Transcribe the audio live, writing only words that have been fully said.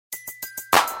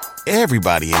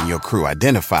Everybody in your crew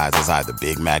identifies as either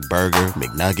Big Mac Burger,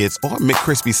 McNuggets, or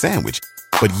McCrispy Sandwich.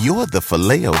 But you're the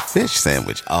Filet-O-Fish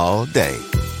Sandwich all day.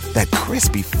 That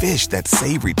crispy fish, that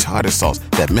savory tartar sauce,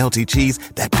 that melty cheese,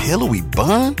 that pillowy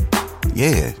bun.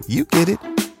 Yeah, you get it.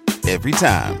 Every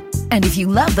time. And if you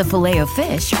love the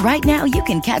Filet-O-Fish, right now you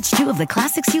can catch two of the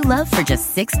classics you love for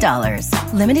just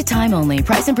 $6. Limited time only.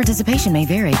 Price and participation may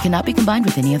vary. Cannot be combined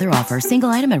with any other offer. Single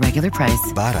item at regular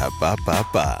price.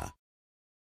 Ba-da-ba-ba-ba.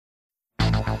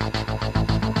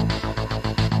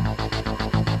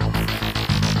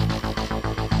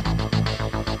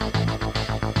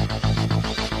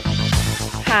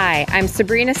 Hi, I'm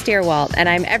Sabrina Stierwalt, and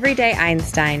I'm Everyday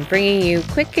Einstein, bringing you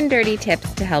quick and dirty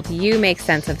tips to help you make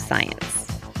sense of science.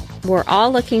 We're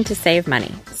all looking to save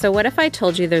money, so what if I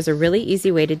told you there's a really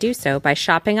easy way to do so by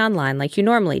shopping online like you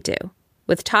normally do?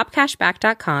 With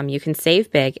TopCashback.com, you can save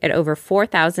big at over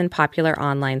 4,000 popular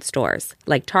online stores,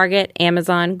 like Target,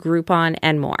 Amazon, Groupon,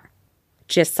 and more.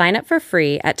 Just sign up for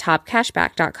free at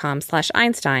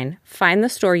TopCashback.com/Einstein, find the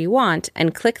store you want,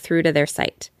 and click through to their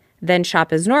site. Then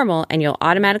shop as normal and you'll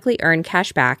automatically earn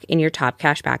cash back in your Top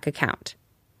Cashback account.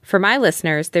 For my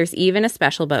listeners, there's even a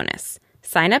special bonus.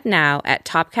 Sign up now at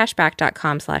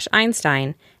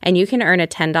topcashback.com/Einstein and you can earn a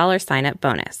 $10 sign-up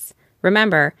bonus.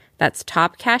 Remember, that's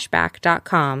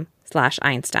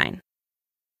topcashback.com/Einstein.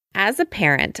 As a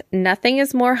parent, nothing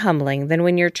is more humbling than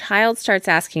when your child starts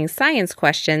asking science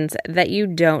questions that you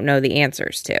don't know the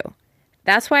answers to.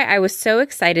 That's why I was so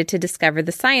excited to discover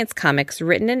the science comics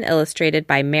written and illustrated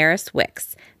by Maris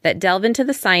Wicks that delve into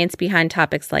the science behind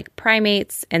topics like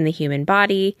primates and the human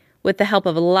body with the help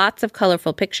of lots of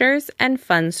colorful pictures and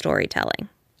fun storytelling.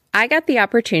 I got the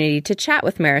opportunity to chat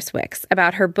with Maris Wicks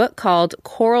about her book called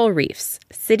Coral Reefs,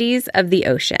 Cities of the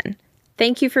Ocean.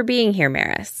 Thank you for being here,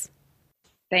 Maris.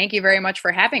 Thank you very much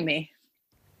for having me.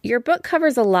 Your book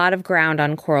covers a lot of ground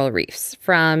on coral reefs,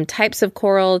 from types of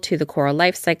coral to the coral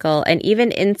life cycle, and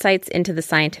even insights into the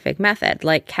scientific method,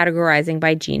 like categorizing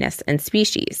by genus and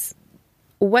species.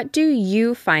 What do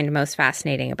you find most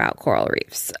fascinating about coral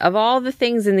reefs? Of all the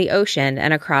things in the ocean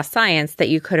and across science that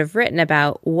you could have written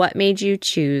about, what made you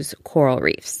choose coral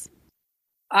reefs?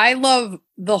 I love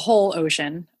the whole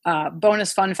ocean.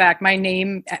 Bonus fun fact, my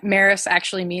name, Maris,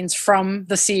 actually means from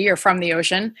the sea or from the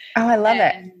ocean. Oh, I love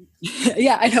it.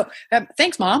 Yeah, I know.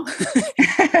 Thanks, Mom.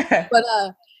 But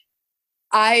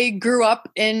I grew up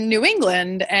in New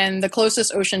England, and the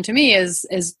closest ocean to me is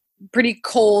pretty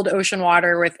cold ocean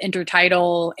water with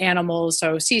intertidal animals,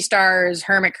 so sea stars,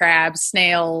 hermit crabs,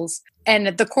 snails.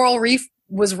 And the coral reef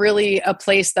was really a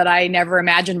place that I never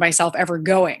imagined myself ever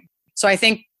going. So I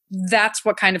think that's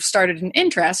what kind of started an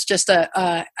interest, just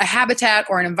a habitat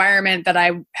or an environment that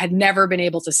I had never been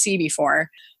able to see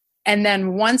before. And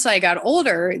then once I got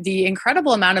older, the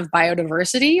incredible amount of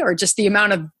biodiversity, or just the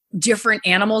amount of different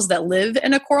animals that live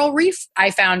in a coral reef,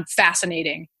 I found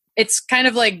fascinating. It's kind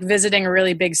of like visiting a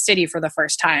really big city for the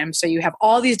first time. So you have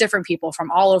all these different people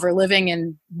from all over living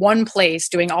in one place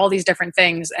doing all these different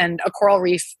things. And a coral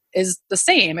reef is the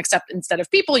same, except instead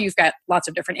of people, you've got lots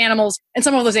of different animals. And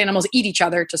some of those animals eat each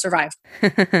other to survive.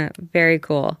 Very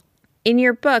cool. In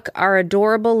your book, our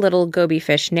adorable little goby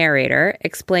fish narrator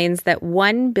explains that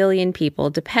 1 billion people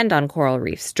depend on coral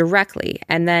reefs directly,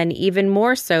 and then even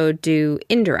more so do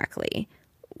indirectly.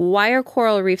 Why are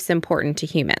coral reefs important to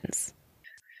humans?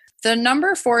 The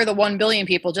number for the 1 billion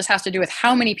people just has to do with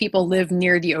how many people live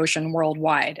near the ocean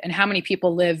worldwide and how many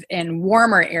people live in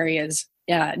warmer areas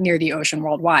near the ocean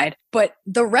worldwide. But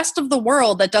the rest of the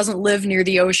world that doesn't live near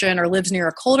the ocean or lives near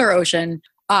a colder ocean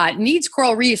needs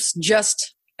coral reefs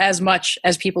just as much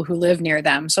as people who live near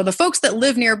them. So the folks that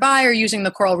live nearby are using the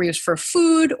coral reefs for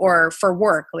food or for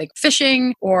work, like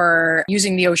fishing or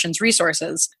using the ocean's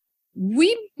resources.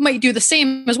 We might do the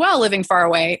same as well living far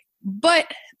away, but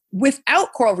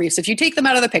without coral reefs, if you take them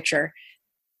out of the picture,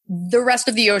 the rest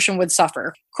of the ocean would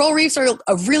suffer. Coral reefs are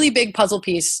a really big puzzle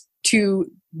piece to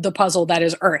the puzzle that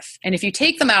is Earth. And if you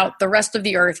take them out, the rest of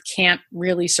the Earth can't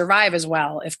really survive as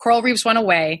well. If coral reefs went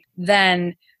away,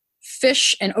 then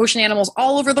fish and ocean animals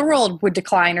all over the world would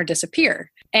decline or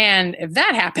disappear. And if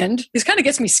that happened, this kind of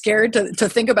gets me scared to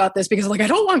think about this, because I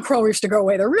don't want coral reefs to go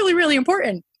away. They're really, really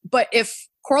important. But if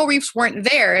coral reefs weren't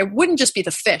there, it wouldn't just be the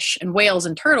fish and whales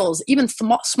and turtles, even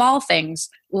small things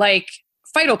like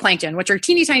phytoplankton, which are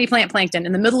teeny tiny plant plankton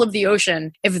in the middle of the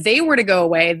ocean. If they were to go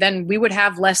away, then we would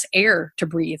have less air to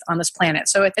breathe on this planet.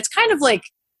 So it's kind of like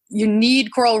you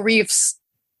need coral reefs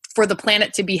for the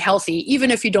planet to be healthy, even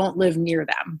if you don't live near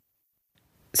them.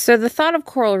 So the thought of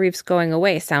coral reefs going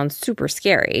away sounds super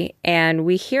scary, and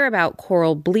we hear about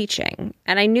coral bleaching.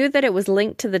 And I knew that it was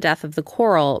linked to the death of the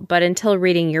coral, but until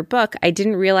reading your book, I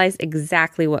didn't realize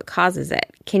exactly what causes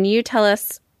it. Can you tell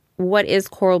us what is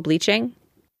coral bleaching?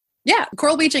 Yeah,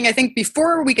 coral bleaching, I think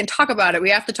before we can talk about it, we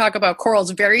have to talk about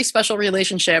coral's very special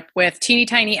relationship with teeny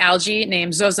tiny algae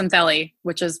named zooxanthellae,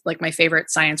 which is like my favorite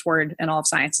science word in all of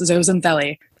science,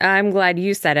 zooxanthellae. I'm glad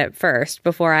you said it first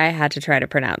before I had to try to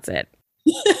pronounce it.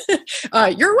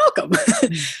 You're welcome.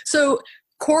 So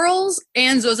corals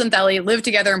and zooxanthellae live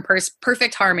together in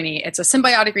perfect harmony. It's a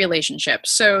symbiotic relationship.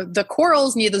 So the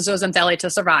corals need the zooxanthellae to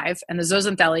survive, and the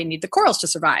zooxanthellae need the corals to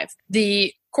survive.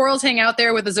 The corals hang out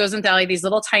there with the zooxanthellae, these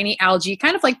little tiny algae,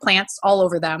 kind of like plants all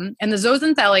over them. And the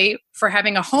zooxanthellae, for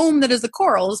having a home that is the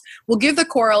corals, will give the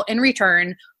coral in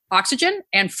return oxygen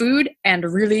and food and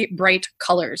really bright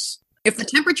colors. If the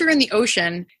temperature in the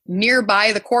ocean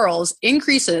nearby the corals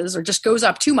increases or just goes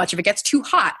up too much, if it gets too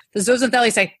hot, the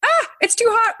zooxanthellae say, it's too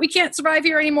hot. We can't survive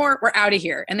here anymore. We're out of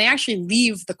here. And they actually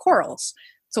leave the corals.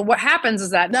 So what happens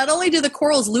is that not only do the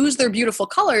corals lose their beautiful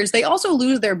colors, they also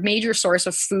lose their major source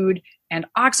of food and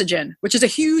oxygen, which is a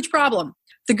huge problem.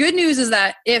 The good news is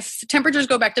that if temperatures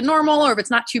go back to normal, or if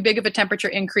it's not too big of a temperature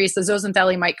increase, the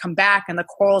zooxanthellae might come back and the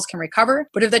corals can recover.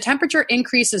 But if the temperature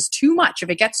increases too much,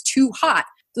 if it gets too hot,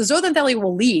 the zooxanthellae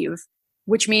will leave,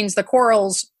 which means the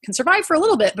corals can survive for a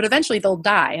little bit, but eventually they'll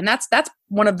die. And that's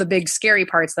one of the big scary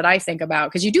parts that I think about,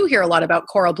 because you do hear a lot about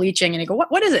coral bleaching and you go,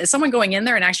 what is it? Is someone going in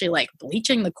there and actually like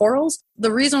bleaching the corals?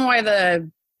 The reason why the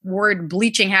word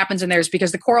bleaching happens in there is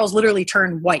because the corals literally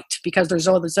turn white because the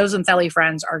zooxanthellae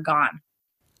friends are gone.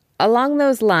 Along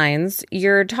those lines,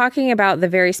 you're talking about the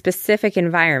very specific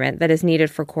environment that is needed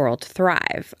for coral to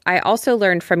thrive. I also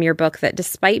learned from your book that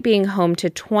despite being home to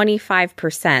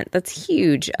 25%, that's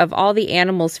huge, of all the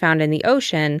animals found in the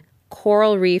ocean,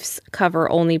 coral reefs cover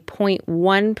only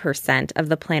 0.1% of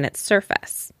the planet's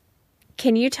surface.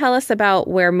 Can you tell us about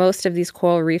where most of these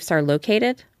coral reefs are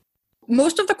located?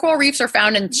 Most of the coral reefs are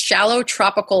found in shallow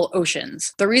tropical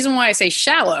oceans. The reason why I say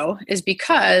shallow is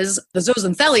because the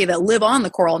zooxanthellae that live on the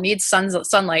coral need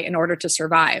sunlight in order to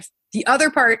survive. The other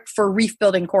part for reef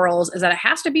building corals is that it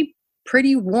has to be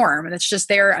pretty warm, and it's just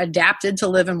they're adapted to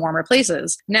live in warmer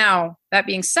places. Now, that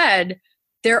being said,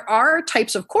 there are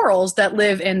types of corals that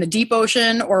live in the deep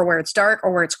ocean or where it's dark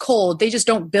or where it's cold. They just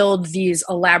don't build these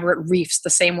elaborate reefs the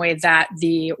same way that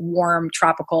the warm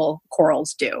tropical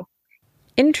corals do.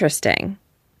 Interesting.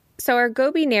 So our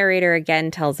Gobi narrator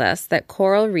again tells us that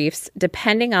coral reefs,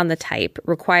 depending on the type,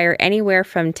 require anywhere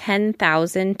from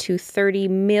 10,000 to 30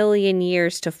 million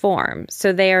years to form,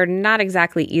 so they are not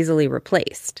exactly easily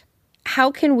replaced.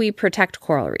 How can we protect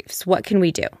coral reefs? What can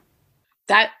we do?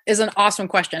 That is an awesome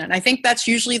question. And I think that's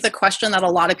usually the question that a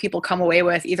lot of people come away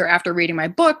with either after reading my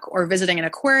book or visiting an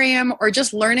aquarium or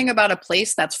just learning about a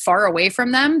place that's far away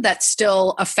from them that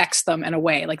still affects them in a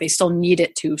way, like they still need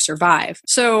it to survive.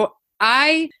 So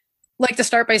I like to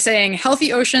start by saying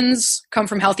healthy oceans come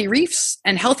from healthy reefs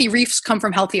and healthy reefs come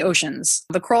from healthy oceans.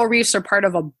 The coral reefs are part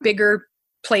of a bigger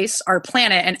place, our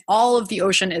planet, and all of the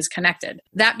ocean is connected.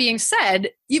 That being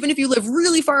said, even if you live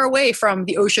really far away from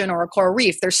the ocean or a coral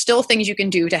reef, there's still things you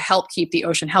can do to help keep the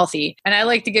ocean healthy. And I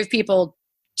like to give people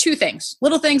two things,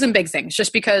 little things and big things,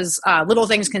 just because little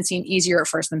things can seem easier at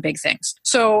first than big things.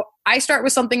 So I start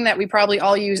with something that we probably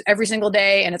all use every single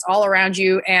day, and it's all around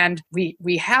you, and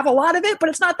we have a lot of it, but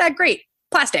it's not that great.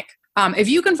 Plastic. If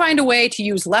you can find a way to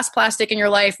use less plastic in your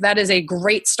life, that is a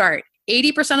great start.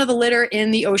 80% of the litter in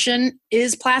the ocean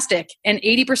is plastic, and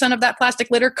 80% of that plastic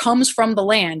litter comes from the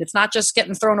land. It's not just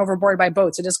getting thrown overboard by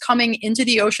boats. It is coming into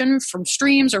the ocean from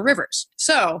streams or rivers.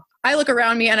 So I look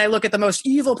around me and I look at the most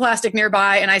evil plastic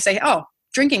nearby and I say, oh,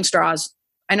 drinking straws.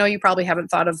 I know you probably haven't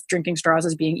thought of drinking straws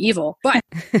as being evil, but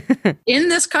in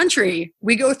this country,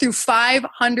 we go through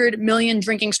 500 million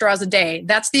drinking straws a day.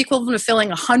 That's the equivalent of filling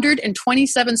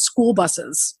 127 school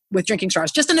buses with drinking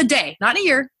straws, just in a day, not in a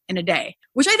year, in a day,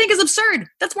 which I think is absurd.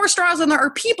 That's more straws than there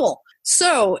are people.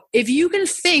 So if you can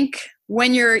think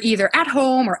when you're either at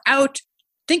home or out,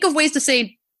 think of ways to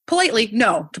say politely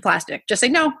no to plastic. Just say,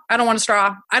 no, I don't want a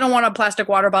straw. I don't want a plastic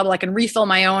water bottle. I can refill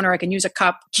my own, or I can use a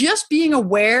cup. Just being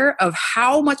aware of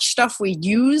how much stuff we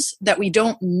use that we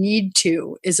don't need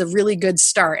to is a really good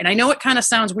start. And I know it kind of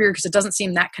sounds weird because it doesn't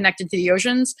seem that connected to the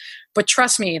oceans, but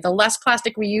trust me, the less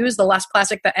plastic we use, the less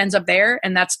plastic that ends up there.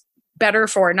 And that's better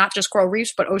for not just coral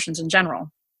reefs, but oceans in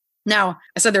general. Now,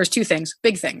 I said there's two things,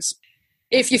 big things.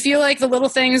 If you feel like the little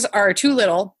things are too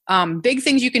little, big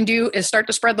things you can do is start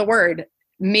to spread the word.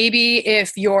 Maybe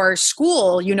if your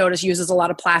school, you notice, uses a lot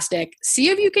of plastic, see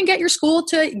if you can get your school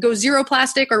to go zero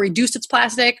plastic or reduce its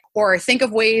plastic, or think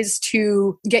of ways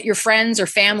to get your friends or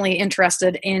family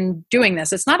interested in doing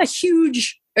this. It's not a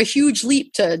huge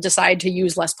leap to decide to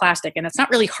use less plastic, and it's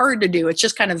not really hard to do. It's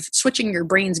just kind of switching your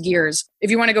brain's gears. If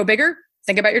you want to go bigger,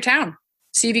 think about your town.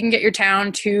 See if you can get your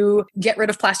town to get rid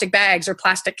of plastic bags or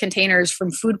plastic containers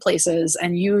from food places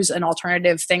and use an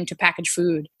alternative thing to package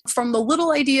food. From the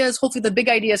little ideas, hopefully the big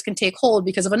ideas can take hold,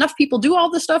 because if enough people do all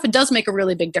this stuff, it does make a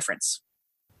really big difference.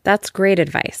 That's great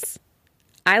advice.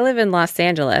 I live in Los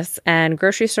Angeles, and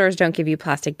grocery stores don't give you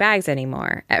plastic bags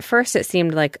anymore. At first, it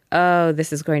seemed like, oh,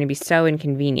 this is going to be so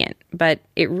inconvenient. But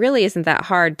it really isn't that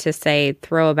hard to, say,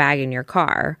 throw a bag in your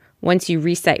car once you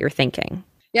reset your thinking.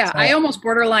 Yeah, I almost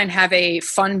borderline have a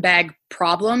fun bag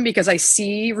problem, because I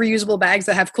see reusable bags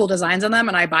that have cool designs on them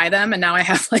and I buy them, and now I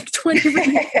have like 20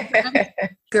 reusable bags.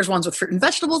 There's ones with fruit and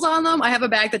vegetables on them. I have a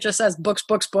bag that just says books,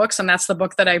 books, books, and that's the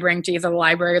book that I bring to either the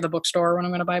library or the bookstore when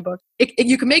I'm going to buy a book.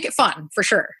 You can make it fun, for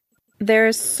sure.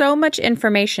 There's so much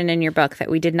information in your book that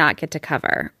we did not get to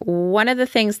cover. One of the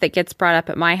things that gets brought up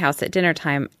at my house at dinner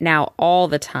time now all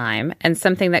the time, and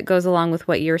something that goes along with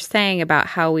what you're saying about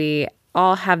how we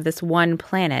all have this one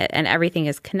planet and everything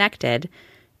is connected,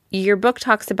 your book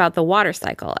talks about the water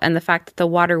cycle and the fact that the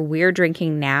water we're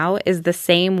drinking now is the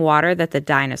same water that the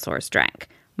dinosaurs drank.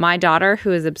 My daughter,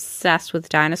 who is obsessed with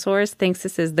dinosaurs, thinks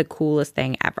this is the coolest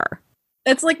thing ever.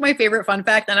 It's like my favorite fun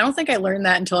fact, and I don't think I learned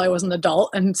that until I was an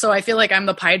adult, and so I feel like I'm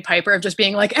the Pied Piper of just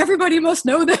being like, everybody must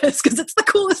know this because it's the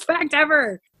coolest fact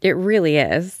ever. It really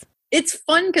is. It's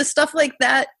fun because stuff like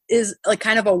that is like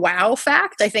kind of a wow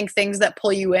fact. I think things that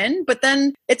pull you in, but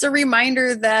then it's a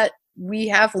reminder that we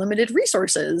have limited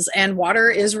resources and water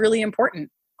is really important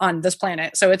on this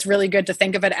planet. So it's really good to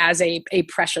think of it as a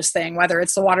precious thing, whether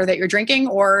it's the water that you're drinking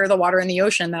or the water in the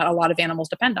ocean that a lot of animals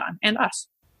depend on, and us.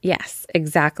 Yes,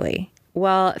 exactly.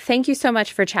 Well, thank you so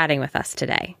much for chatting with us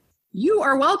today. You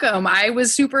are welcome. I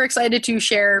was super excited to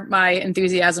share my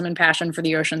enthusiasm and passion for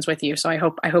the oceans with you. So I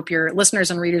hope your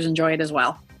listeners and readers enjoy it as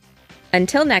well.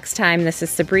 Until next time, this is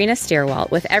Sabrina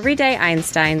Stierwalt with Everyday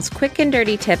Einstein's quick and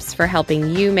dirty tips for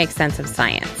helping you make sense of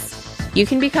science. You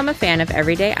can become a fan of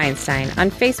Everyday Einstein on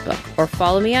Facebook or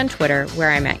follow me on Twitter,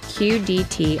 where I'm at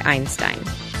QDT Einstein.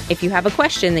 If you have a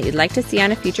question that you'd like to see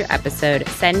on a future episode,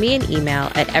 send me an email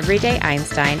at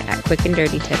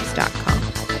everydayeinstein@quickanddirtytips.com.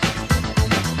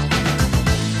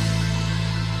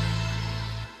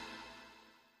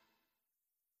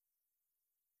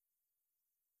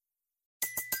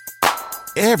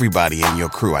 Everybody in your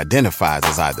crew identifies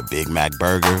as either Big Mac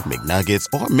Burger, McNuggets,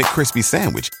 or McCrispy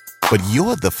Sandwich. But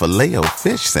you're the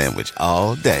Filet-O-Fish Sandwich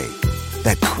all day.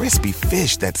 That crispy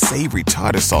fish, that savory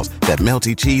tartar sauce, that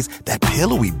melty cheese, that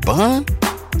pillowy bun.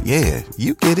 Yeah,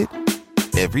 you get it.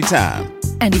 Every time.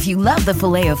 And if you love the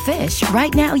Filet-O-Fish,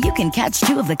 right now you can catch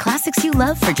two of the classics you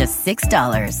love for just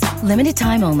 $6. Limited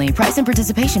time only. Price and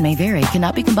participation may vary.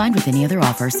 Cannot be combined with any other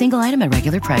offer. Single item at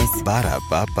regular price.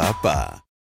 Ba-da-ba-ba-ba.